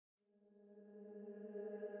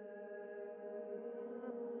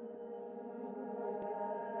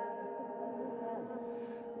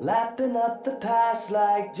Lapping up the past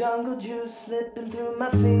like jungle juice slipping through my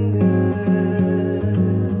fingers.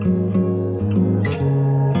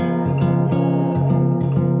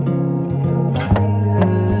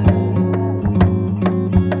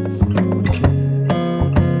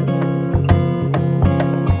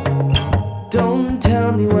 Don't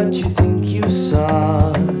tell me what you think you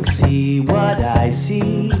saw. See what I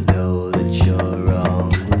see, know that you're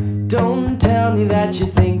wrong. Don't tell me that you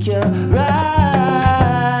think you're right.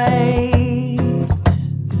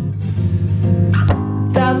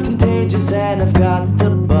 Doubt's contagious and I've got the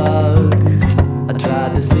bug. I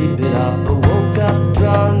tried to sleep it off but woke up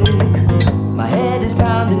drunk. My head is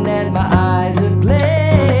pounding and my eyes are glazed.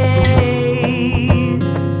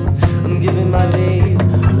 I'm giving my days,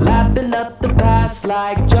 lapping up the past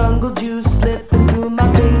like jungle juice slipping through my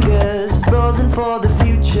fingers, frozen for the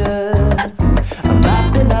future. I'm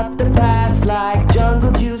lapping up the past like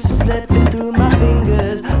jungle juice is slipping through my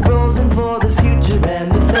fingers, frozen for the future,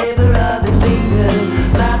 and the flavor of it lingers.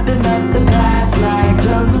 Lapping up the past like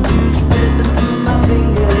jungle juice slipping through my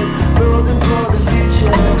fingers, frozen for the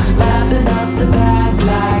future. Lapping up the past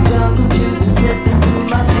like jungle juice is slipping through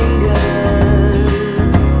my fingers.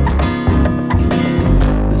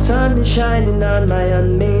 The sun is shining on my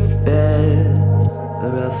unmade bed, a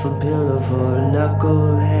ruffled pillow for a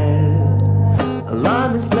knucklehead.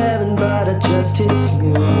 Alarm is blaring but I just hit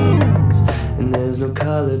snooze, and there's no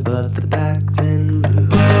color but the back then blue.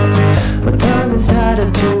 My tongue is tied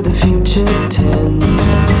up to the future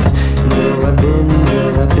tense.